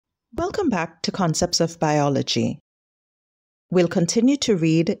Welcome back to Concepts of Biology. We'll continue to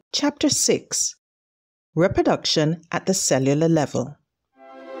read Chapter 6, Reproduction at the Cellular Level.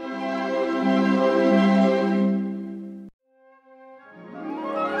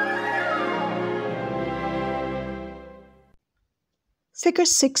 Figure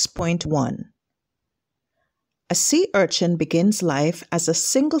 6.1. A sea urchin begins life as a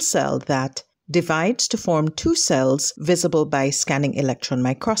single cell that divides to form two cells visible by scanning electron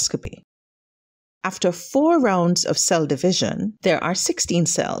microscopy. After 4 rounds of cell division, there are 16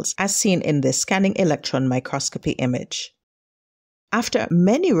 cells, as seen in this scanning electron microscopy image. After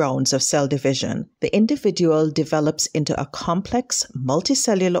many rounds of cell division, the individual develops into a complex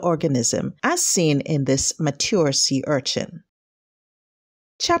multicellular organism, as seen in this mature sea urchin.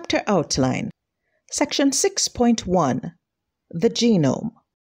 Chapter Outline. Section 6.1. The Genome.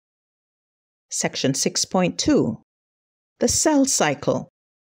 Section 6.2. The Cell Cycle.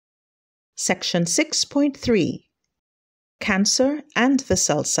 Section 6.3. Cancer and the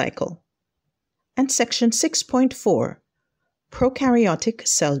Cell Cycle. And Section 6.4. Prokaryotic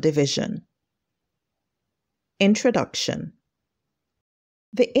Cell Division. Introduction.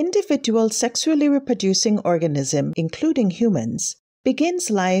 The individual sexually reproducing organism, including humans, begins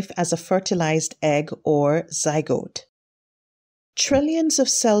life as a fertilized egg or zygote. Trillions of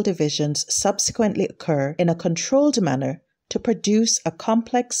cell divisions subsequently occur in a controlled manner to produce a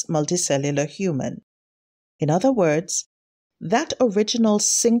complex multicellular human. In other words, that original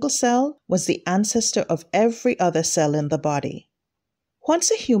single cell was the ancestor of every other cell in the body. Once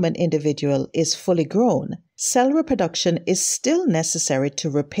a human individual is fully grown, cell reproduction is still necessary to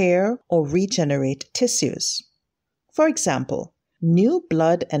repair or regenerate tissues. For example, new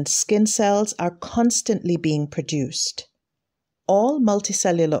blood and skin cells are constantly being produced. All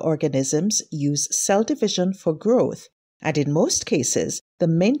multicellular organisms use cell division for growth, and in most cases, the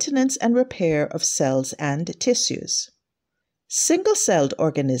maintenance and repair of cells and tissues. Single-celled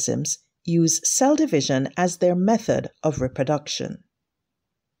organisms use cell division as their method of reproduction.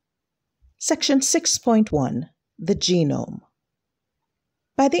 Section 6.1. The Genome.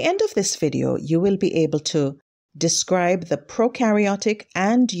 By the end of this video, you will be able to describe the prokaryotic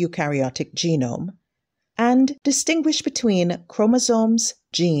and eukaryotic genome, and distinguish between chromosomes,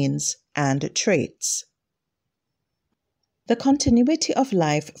 genes, and traits. The continuity of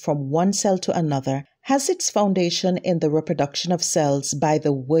life from one cell to another has its foundation in the reproduction of cells by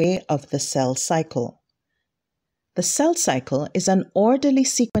the way of the cell cycle. The cell cycle is an orderly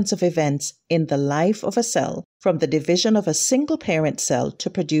sequence of events in the life of a cell, from the division of a single parent cell to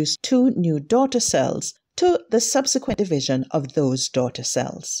produce 2 new daughter cells to the subsequent division of those daughter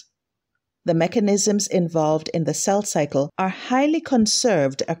cells. The mechanisms involved in the cell cycle are highly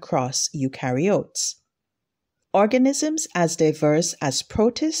conserved across eukaryotes. Organisms as diverse as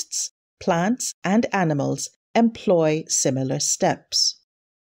protists, plants, and animals employ similar steps.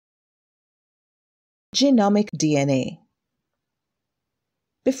 Genomic DNA.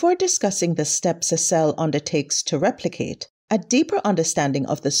 Before discussing the steps a cell undertakes to replicate, a deeper understanding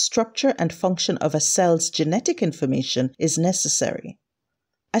of the structure and function of a cell's genetic information is necessary.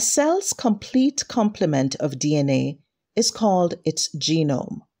 A cell's complete complement of DNA is called its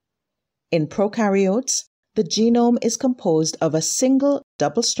genome. In prokaryotes, the genome is composed of a single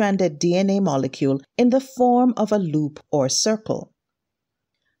double-stranded DNA molecule in the form of a loop or circle.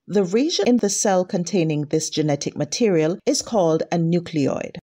 The region in the cell containing this genetic material is called a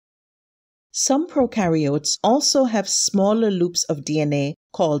nucleoid. Some prokaryotes also have smaller loops of DNA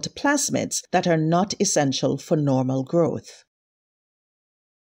called plasmids that are not essential for normal growth.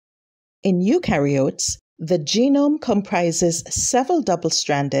 In eukaryotes, the genome comprises several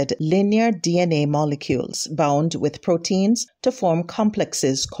double-stranded linear DNA molecules bound with proteins to form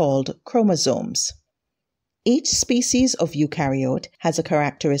complexes called chromosomes. Each species of eukaryote has a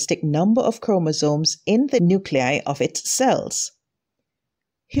characteristic number of chromosomes in the nuclei of its cells.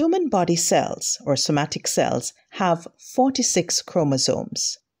 Human body cells, or somatic cells, have 46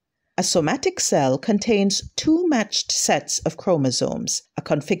 chromosomes. A somatic cell contains 2 matched sets of chromosomes, a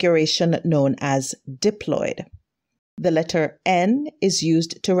configuration known as diploid. The letter N is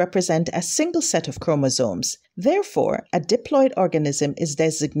used to represent a single set of chromosomes. Therefore, a diploid organism is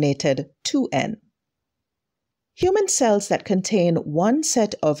designated 2N. Human cells that contain one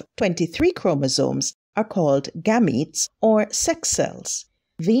set of 23 chromosomes are called gametes or sex cells.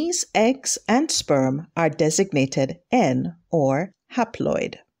 These eggs and sperm are designated N or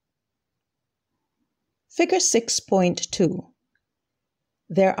haploid. Figure 6.2.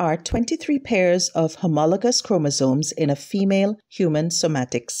 There are 23 pairs of homologous chromosomes in a female human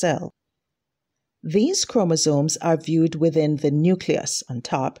somatic cell. These chromosomes are viewed within the nucleus on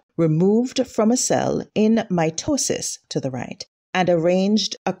top, removed from a cell in mitosis to the right, and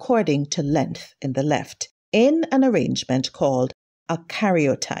arranged according to length in the left, in an arrangement called a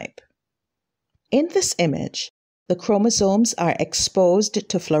karyotype. In this image, the chromosomes are exposed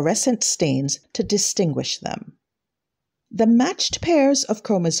to fluorescent stains to distinguish them. The matched pairs of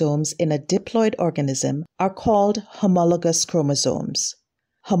chromosomes in a diploid organism are called homologous chromosomes.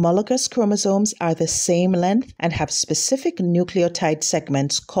 Homologous chromosomes are the same length and have specific nucleotide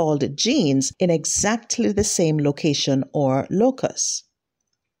segments called genes in exactly the same location or locus.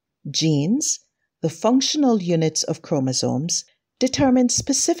 Genes, the functional units of chromosomes, determine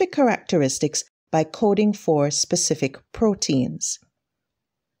specific characteristics by coding for specific proteins.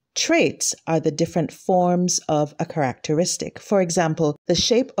 Traits are the different forms of a characteristic. For example, the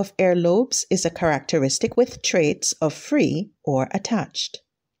shape of earlobes is a characteristic with traits of free or attached.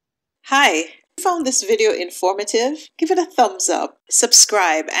 Hi, if you found this video informative, give it a thumbs up,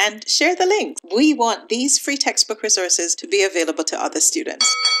 subscribe, and share the link. We want these free textbook resources to be available to other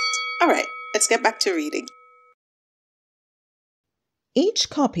students. All right, let's get back to reading. Each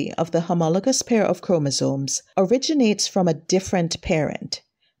copy of the homologous pair of chromosomes originates from a different parent.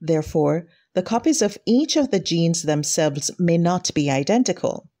 Therefore, the copies of each of the genes themselves may not be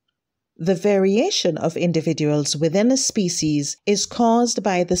identical. The variation of individuals within a species is caused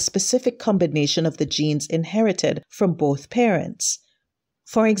by the specific combination of the genes inherited from both parents.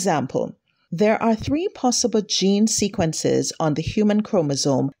 For example, there are 3 possible gene sequences on the human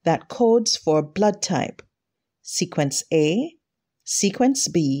chromosome that codes for blood type: sequence A, sequence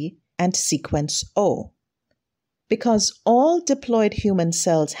B, and sequence O. Because all diploid human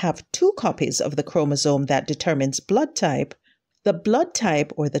cells have 2 copies of the chromosome that determines blood type, the blood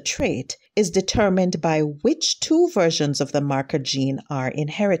type or the trait is determined by which 2 versions of the marker gene are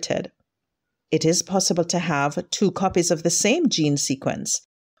inherited. It is possible to have 2 copies of the same gene sequence,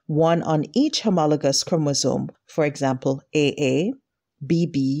 one on each homologous chromosome, for example, AA,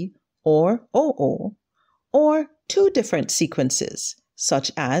 BB, or OO, or 2 different sequences,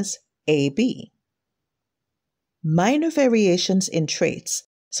 such as AB. Minor variations in traits,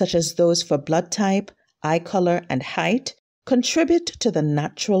 such as those for blood type, eye color, and height, contribute to the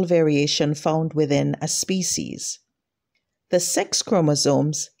natural variation found within a species. The sex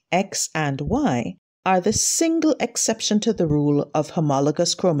chromosomes, X and Y, are the single exception to the rule of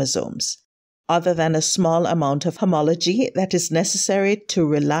homologous chromosomes. Other than a small amount of homology that is necessary to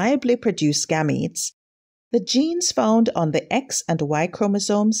reliably produce gametes, the genes found on the X and Y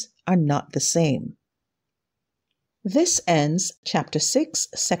chromosomes are not the same. This ends Chapter 6,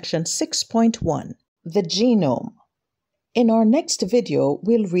 Section 6.1, the Genome. In our next video,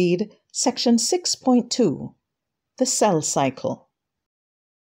 we'll read Section 6.2, the cell cycle.